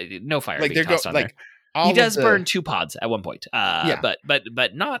pods. No fire being tossed on there. He does burn 2 pods at one point, but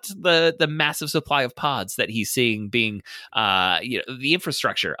not the massive supply of pods that he's seeing being, the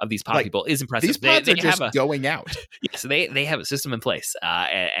infrastructure of these pod people is impressive. These pods are just going out. Yes, they have a system in place,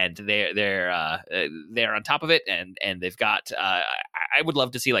 and they're on top of it, and they've got. I would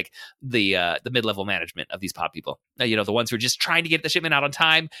love to see like the mid-level management of these pod people. The ones who are just trying to get the shipment out on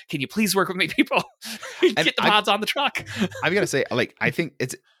time. Can you please work with me, people? Get the pods on the truck. I've got to say, like, I think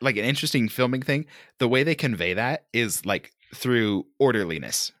it's like an interesting filming thing. The way they convey that is like through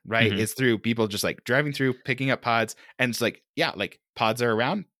orderliness, right? It's through people just like driving through, picking up pods, and it's like, yeah, like, pods are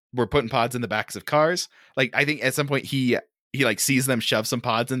around. We're putting pods in the backs of cars. Like, I think at some point he like sees them shove some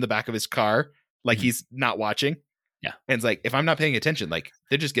pods in the back of his car, like he's not watching. Yeah, and it's like, if I'm not paying attention, like,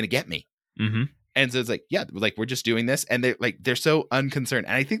 they're just gonna get me. And so it's like, yeah, like, we're just doing this, and they're so unconcerned.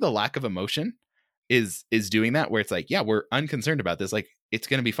 And I think the lack of emotion is doing that, where it's like, yeah, we're unconcerned about this. Like, it's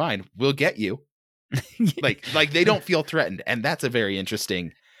gonna be fine. We'll get you. like they don't feel threatened, and that's a very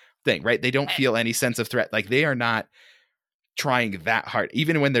interesting thing, right? They don't feel any sense of threat. Like, they are not trying that hard,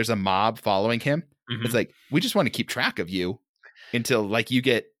 even when there's a mob following him. It's like, we just want to keep track of you until like you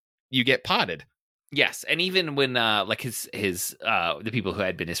get you get potted. Yes, and even when like his the people who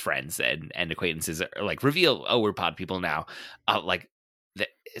had been his friends and acquaintances are, like reveal, oh, we're pod people now, like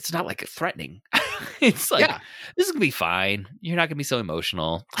it's not like threatening. It's like, this is gonna be fine. You're not gonna be so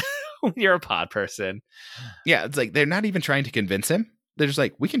emotional. You're a pod person. Yeah, it's like they're not even trying to convince him. They're just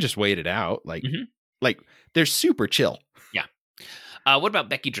like, we can just wait it out. Like, like they're super chill. Yeah. What about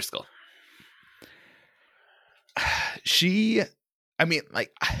Becky Driscoll? I mean,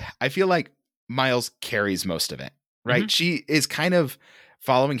 like, I feel like Miles carries most of it, right? She is kind of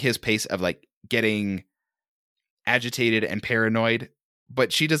following his pace of like getting agitated and paranoid,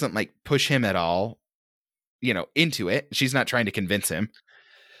 but she doesn't like push him at all, into it. She's not trying to convince him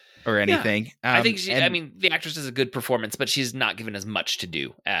or anything. I think I mean, the actress does a good performance, but she's not given as much to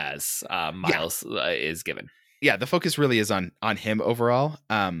do as Miles is given. Yeah, the focus really is on him overall.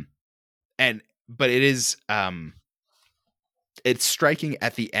 But it is it's striking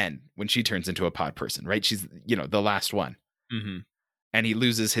at the end when she turns into a pod person, right? She's, the last one. And he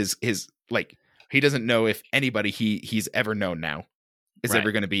loses his like, he doesn't know if anybody he's ever known now is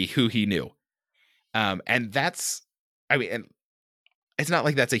ever going to be who he knew. And that's, I mean, and it's not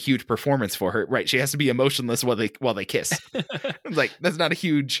like that's a huge performance for her, right? She has to be emotionless while they kiss. It's like, that's not a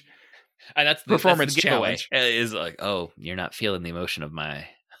huge performance challenge. Is like, oh, you're not feeling the emotion of my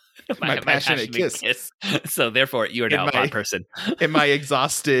passionate kiss. So therefore, you are now a pod person. In my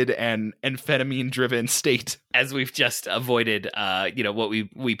exhausted and amphetamine-driven state, as we've just avoided, what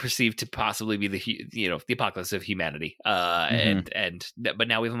we perceive to possibly be the apocalypse of humanity. But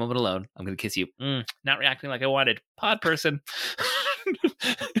now we have a moment alone. I'm going to kiss you. Not reacting like I wanted. Pod person.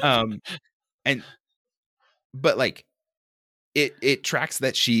 But like, it tracks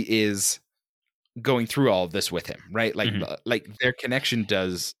that she is going through all of this with him, right? Like, like their connection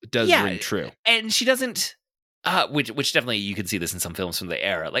does ring true. And she doesn't, which definitely you can see this in some films from the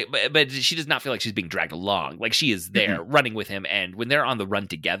era. Like, but she does not feel like she's being dragged along. Like she is there running with him, and when they're on the run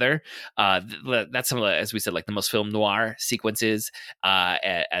together, that's some of the, as we said, like the most film noir sequences,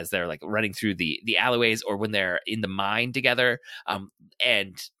 as they're like running through the alleyways, or when they're in the mine together.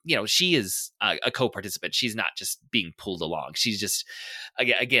 And she is a co-participant. She's not just being pulled along. She's just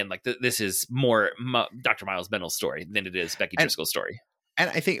again like this is more Dr. Miles Bennell's story than it is Becky Driscoll's story. And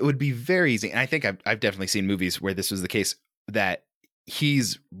I think it would be very easy. And I think I've definitely seen movies where this was the case, that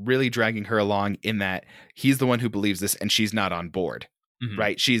he's really dragging her along in that he's the one who believes this and she's not on board,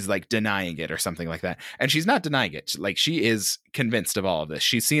 right? She's like denying it or something like that. And she's not denying it. Like she is convinced of all of this.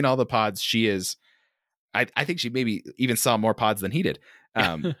 She's seen all the pods. She is, I think she maybe even saw more pods than he did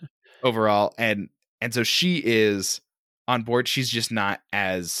overall. And so she is on board. She's just not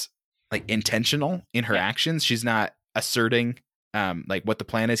as like intentional in her actions. She's not asserting like what the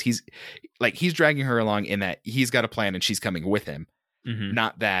plan is. He's dragging her along in that he's got a plan and she's coming with him,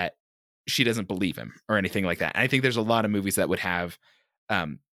 not that she doesn't believe him or anything like that. And I think there's a lot of movies that would have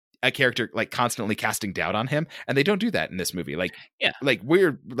a character like constantly casting doubt on him, and they don't do that in this movie. Like, like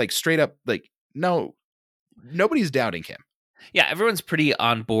we're like straight up like, no, nobody's doubting him. Yeah, everyone's pretty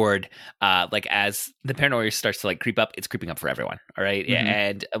on board. Like as the paranoia starts to like creep up, it's creeping up for everyone. All right.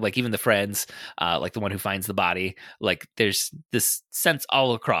 And like even the friends, like the one who finds the body, like there's this sense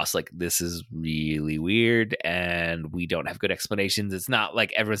all across, like this is really weird and we don't have good explanations. It's not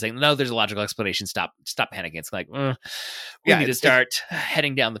like everyone's saying, no, there's a logical explanation. Stop panicking. It's like, we need to start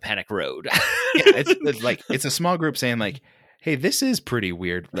heading down the panic road. It's like, it's a small group saying like, hey, this is pretty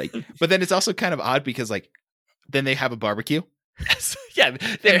weird. Like, but then it's also kind of odd because like, then they have a barbecue.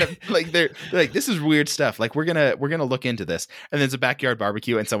 They're like this is weird stuff. Like we're gonna look into this, and there's a backyard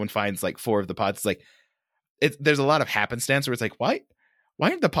barbecue, and someone finds like 4 of the pods. Like there's a lot of happenstance where it's like, why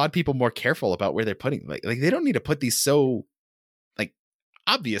aren't the pod people more careful about where they're putting? Like they don't need to put these so like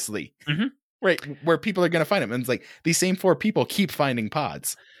obviously right where people are gonna find them. And it's like these same 4 people keep finding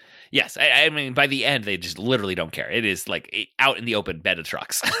pods. Yes, I mean, by the end, they just literally don't care. It is like out in the open bed of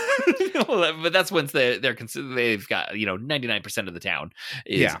trucks. But that's once they've got 99% of the town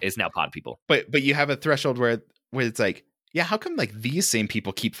is now pod people. But you have a threshold where it's like, yeah, how come like these same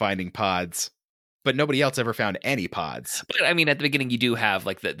people keep finding pods, but nobody else ever found any pods? But I mean, at the beginning, you do have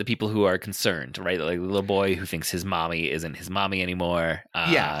like the people who are concerned, right? Like the little boy who thinks his mommy isn't his mommy anymore.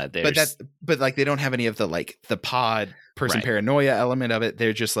 But like they don't have any of the like the pod person paranoia element of it.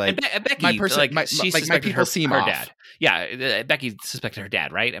 They're just like, Becky, my person, like, my people seem her off. Dad. Yeah, Becky suspected her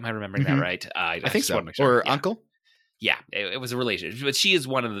dad, right? Am I remembering that right? I think so. Or uncle. Yeah, it was a relationship, but she is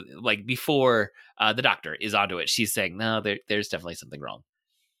one of the like before the doctor is onto it. She's saying no, there's definitely something wrong.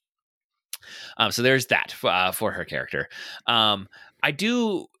 So there's that for her character. I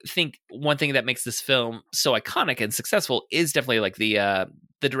do think one thing that makes this film so iconic and successful is definitely like the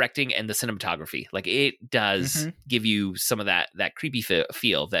the directing and the cinematography. Like it does give you some of that creepy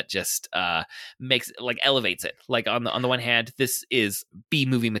feel that just makes like elevates it. Like on the one hand, this is B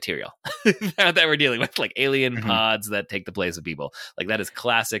movie material that we're dealing with, like alien pods that take the place of people. Like that is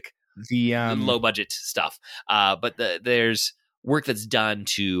classic low budget stuff. But there's work that's done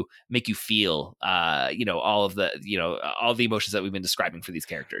to make you feel all of the emotions that we've been describing for these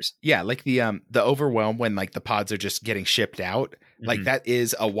characters. Yeah, like the overwhelm when like the pods are just getting shipped out. Like that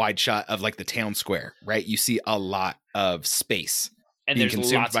is a wide shot of like the town square, right? You see a lot of space and being there's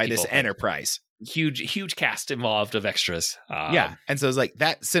consumed lots by of people, this enterprise. Huge cast involved of extras. Yeah, and so it's like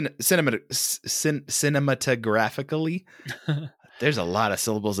that cinematographically. There's a lot of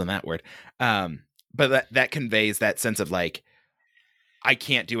syllables in that word, but that conveys that sense of like, I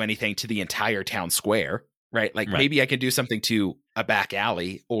can't do anything to the entire town square, right? Like maybe I can do something to a back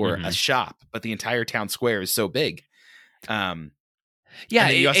alley or a shop, but the entire town square is so big. I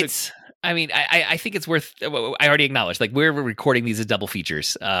think it's worth. I already acknowledged, like we're recording these as double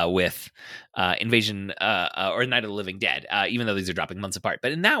features with Invasion or Night of the Living Dead, even though these are dropping months apart.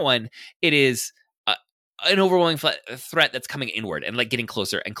 But in that one, it is an overwhelming threat that's coming inward and like getting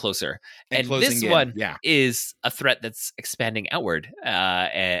closer and closer. And this one is a threat that's expanding outward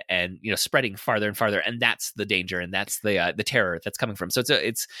and spreading farther and farther. And that's the danger, and that's the terror that's coming from. So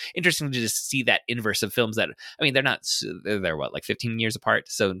it's interesting to just see that inverse of films that, I mean, they're what, like 15 years apart.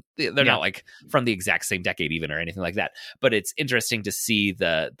 So they're not like from the exact same decade even or anything like that. But it's interesting to see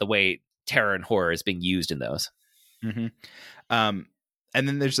the way terror and horror is being used in those. And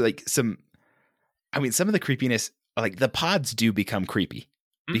then there's like some of the creepiness, like the pods do become creepy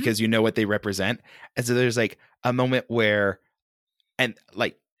because you know what they represent. And so there's like a moment where, and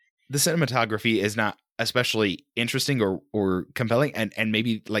like the cinematography is not especially interesting or compelling. And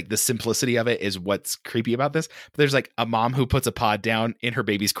maybe like the simplicity of it is what's creepy about this. But there's like a mom who puts a pod down in her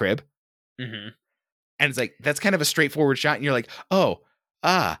baby's crib. And it's like, that's kind of a straightforward shot. And you're like, oh,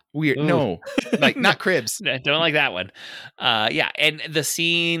 weird. Ooh. No, like not cribs. Don't like that one. And the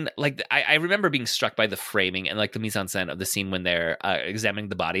scene, like I remember being struck by the framing and like the mise en scène of the scene when they're examining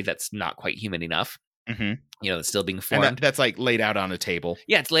the body that's not quite human enough. That's still being formed. And that's like laid out on a table.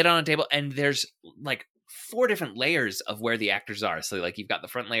 Yeah, it's laid out on a table, and there's like 4 different layers of where the actors are. So like you've got the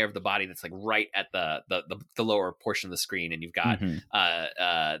front layer of the body that's like right at the lower portion of the screen, and you've got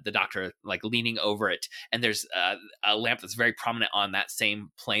the doctor like leaning over it, and there's a lamp that's very prominent on that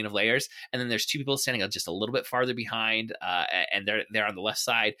same plane of layers, and then there's 2 people standing just a little bit farther behind, and they're on the left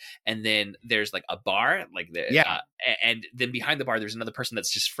side, and then there's like a bar, like and then behind the bar there's another person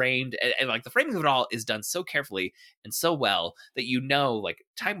that's just framed, and like the framing of it all is done so carefully and so well that like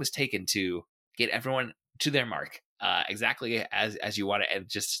time was taken to get everyone to their mark exactly as you want it, and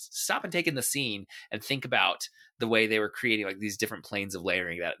just stop and take in the scene and think about the way they were creating like these different planes of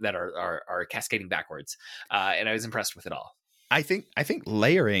layering that are cascading backwards, and I was impressed with it all. I think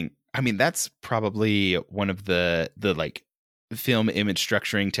layering, I mean, that's probably one of the like film image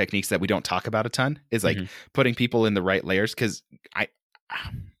structuring techniques that we don't talk about a ton, is like putting people in the right layers, because I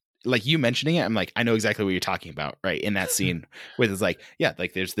like you mentioning it, I'm like, I know exactly what you're talking about, right? In that scene with it's like,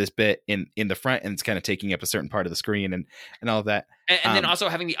 like there's this bit in the front and it's kind of taking up a certain part of the screen and all of that. And then also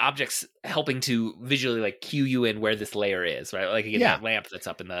having the objects helping to visually like cue you in where this layer is, right? Like again, that lamp that's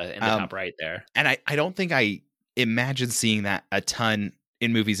up in the top right there. And I don't think I imagine seeing that a ton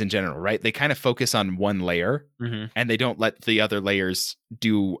in movies in general, right? They kind of focus on one layer and they don't let the other layers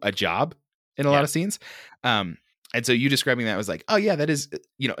do a job in a lot of scenes. And so you describing that was like, oh yeah, that is,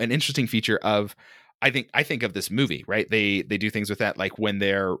 an interesting feature of, I think of this movie, right? They do things with that, like when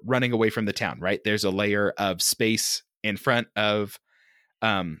they're running away from the town, right? There's a layer of space in front of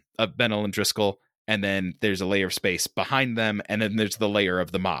Bennell and Driscoll, and then there's a layer of space behind them, and then there's the layer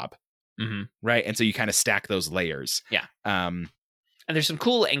of the mob, right? And so you kind of stack those layers. Yeah. And there's some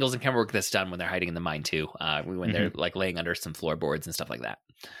cool angles and camera work that's done when they're hiding in the mine too, when they're like laying under some floorboards and stuff like that.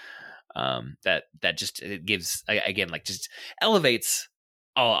 That just, it gives, again, like just elevates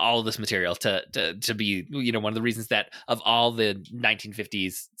all of this material to be, one of the reasons that of all the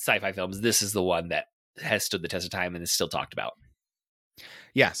 1950s sci-fi films, this is the one that has stood the test of time and is still talked about.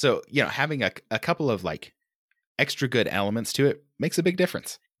 Yeah. So, having a couple of like extra good elements to it makes a big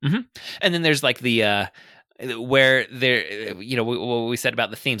difference. And then there's like the, where there, what we said about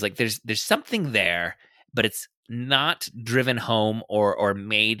the themes, like there's something there, but it's not driven home or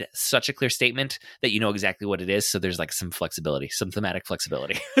made such a clear statement that you know exactly what it is. So there's like some flexibility, some thematic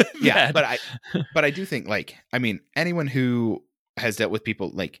flexibility. Yeah, but I do think, like, I mean, anyone who has dealt with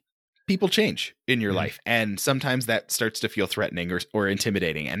people, like, people change in your life, and sometimes that starts to feel threatening or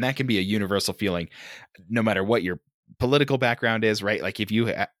intimidating, and that can be a universal feeling no matter what your political background is, right? Like if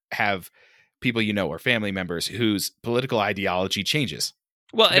you have people or family members whose political ideology changes,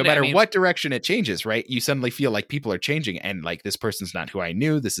 well, no matter what direction it changes, right? You suddenly feel like people are changing, and like, this person's not who I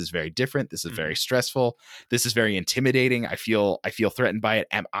knew. This is very different. This is very stressful. This is very intimidating. I feel threatened by it.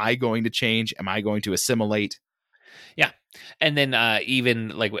 Am I going to change? Am I going to assimilate? Yeah. And then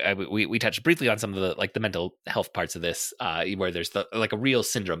even like we touched briefly on some of the like the mental health parts of this, where there's like a real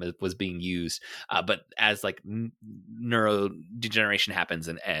syndrome that was being used, but as like neurodegeneration happens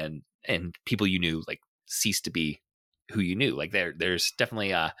and people you knew like cease to be who you knew, like there's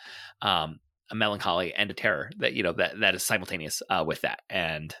definitely a melancholy and a terror that that is simultaneous with that,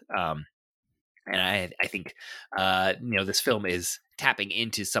 and I think this film is tapping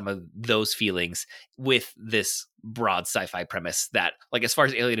into some of those feelings with this broad sci-fi premise that, like, as far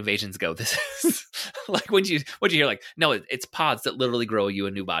as alien invasions go, this is like when you hear like, no, it's pods that literally grow you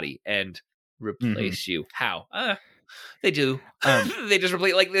a new body and replace you. How? They do. They just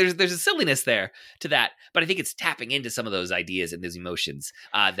replace. Like there's a silliness there to that, but I think it's tapping into some of those ideas and those emotions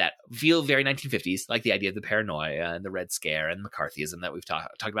that feel very 1950s, like the idea of the paranoia and the Red Scare and McCarthyism that we've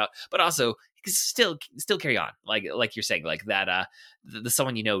talked about, but also still carry on, like you're saying, like that the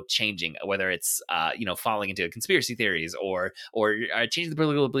someone changing, whether it's falling into conspiracy theories or changing the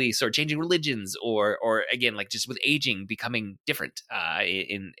political beliefs or changing religions or again, like just with aging becoming different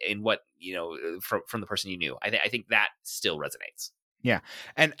in what from the person you knew. I think that still resonates. Yeah,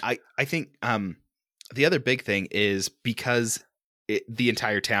 and I think the other big thing is because the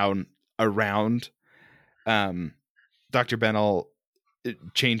entire town around Dr. Bennell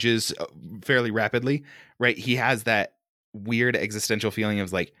changes fairly rapidly, right? He has that weird existential feeling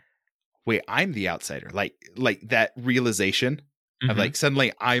of like, wait, I'm the outsider, like that realization of like,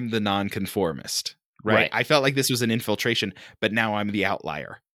 suddenly I'm the nonconformist, right? I felt like this was an infiltration, but now I'm the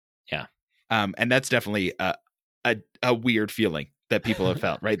outlier. Yeah. And that's definitely a weird feeling that people have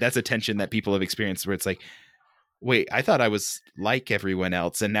felt, right? That's a tension that people have experienced where it's like, wait, I thought I was like everyone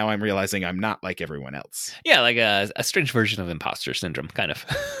else, and now I'm realizing I'm not like everyone else. Yeah, like a strange version of imposter syndrome, kind of.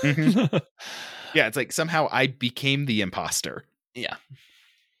 Yeah, it's like somehow I became the imposter. Yeah.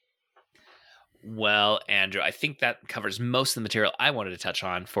 Well, Andrew, I think that covers most of the material I wanted to touch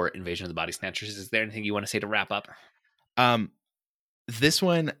on for Invasion of the Body Snatchers. Is there anything you want to say to wrap up? This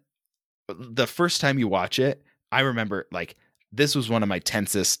one, the first time you watch it, I remember like this was one of my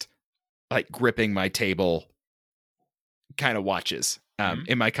tensest, like gripping my table kind of watches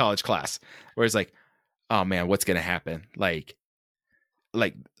in my college class, where it's like, oh man, what's gonna happen? Like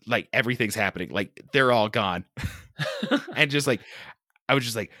everything's happening, like they're all gone. And just like I was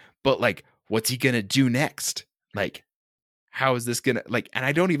just like, but like, what's he gonna do next? Like, how is this gonna like? And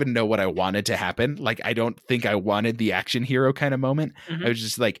I don't even know what I wanted to happen. Like, I don't think I wanted the action hero kind of moment. I was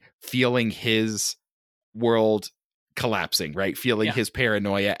just like feeling his world collapsing, right? Feeling his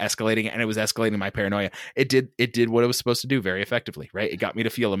paranoia escalating, and it was escalating my paranoia. It did what it was supposed to do very effectively, right? It got me to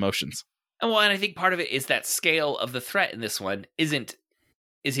feel emotions. Well, and I think part of it is that scale of the threat in this one isn't,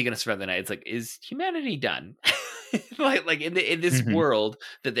 is he going to survive the night? It's like, is humanity done? like in this world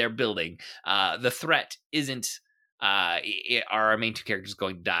that they're building, the threat isn't are our main two characters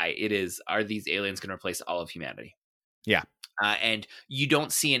going to die? It is, are these aliens going to replace all of humanity? Yeah. And you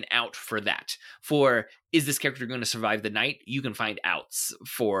don't see an out for that. For, is this character going to survive the night? You can find outs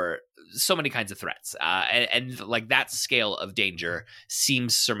for so many kinds of threats. And like that scale of danger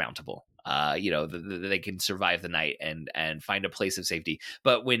seems surmountable. They can survive the night and find a place of safety.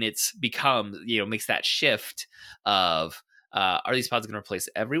 But when it's become, makes that shift of, are these pods going to replace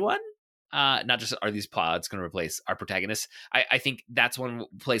everyone? Not just are these pods going to replace our protagonists. I think that's one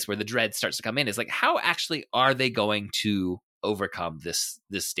place where the dread starts to come in, is like, how actually are they going to overcome this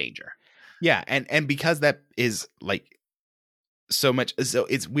danger? Yeah. And because that is like so much, so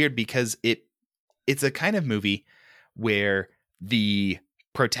it's weird because it's a kind of movie where the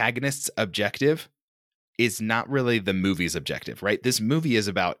protagonist's objective is not really the movie's objective, right? This movie is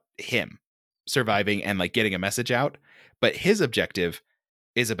about him surviving and like getting a message out, but his objective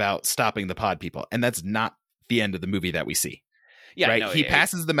is about stopping the pod people, and that's not the end of the movie that we see. Yeah, right. No, he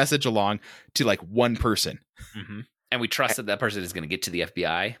passes the message along to like one person, and we trust that person is going to get to the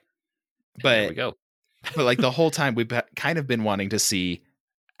FBI. But there we go. But like the whole time we've kind of been wanting to see,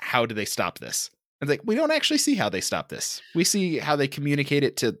 how do they stop this? It's like, we don't actually see how they stop this. We see how they communicate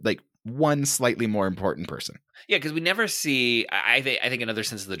it to like one slightly more important person. Yeah, because we never see. I think another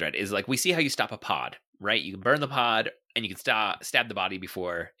sense of the dread is like, we see how you stop a pod, right? You can burn the pod, and you can stab the body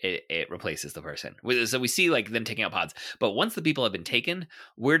before it replaces the person. So we see like them taking out pods, but once the people have been taken,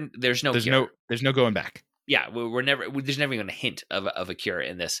 there's no going back. Yeah, there's never even a hint of a cure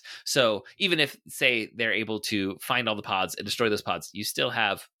in this. So even if, say, they're able to find all the pods and destroy those pods, you still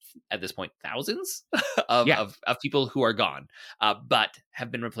have, at this point, thousands of people who are gone, but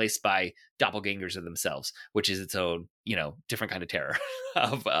have been replaced by doppelgangers of themselves, which is its own, different kind of terror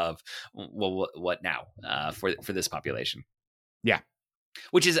of well, what now for this population. Yeah.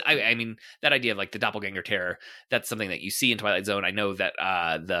 Which is, I mean, that idea of like the doppelganger terror, that's something that you see in Twilight Zone. I know that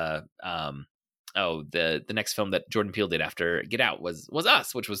the next film that Jordan Peele did after Get Out was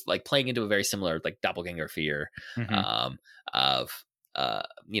Us, which was like playing into a very similar like doppelganger fear of I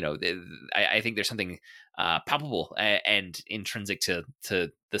think there's something palpable and intrinsic to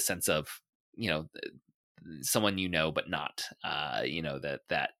the sense of someone but not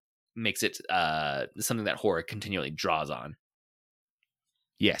that makes it something that horror continually draws on.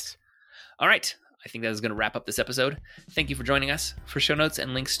 Yes. All right. I think that is going to wrap up this episode. Thank you for joining us. For show notes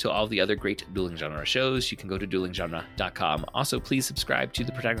and links to all the other great Dueling Genre shows, you can go to duelinggenre.com. Also, please subscribe to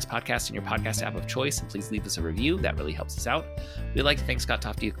the Protagonist Podcast in your podcast app of choice, and please leave us a review. That really helps us out. We'd like to thank Scott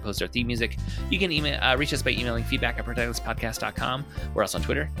Tofty, who composed our theme music. You can reach us by emailing feedback@protagonistpodcast.com. We're also on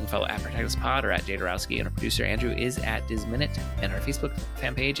Twitter. You can follow @protagonistpod or @Jadorowski, and our producer, Andrew, is @DizMinute. And our Facebook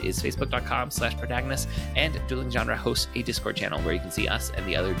fan page is facebook.com/protagonist. And Dueling Genre hosts a Discord channel where you can see us and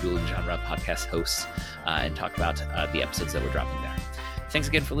the other Dueling Genre podcast hosts and talk about the episodes that we're dropping there. Thanks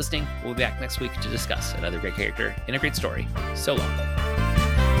again for listening. We'll be back next week to discuss another great character in a great story. So long.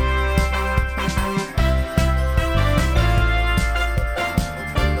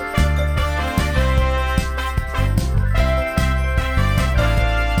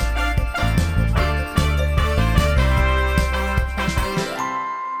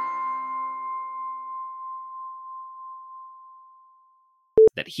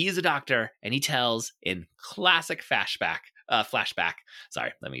 That he is a doctor, and he tells in classic flashback.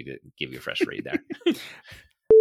 Sorry, let me give you a fresh read there.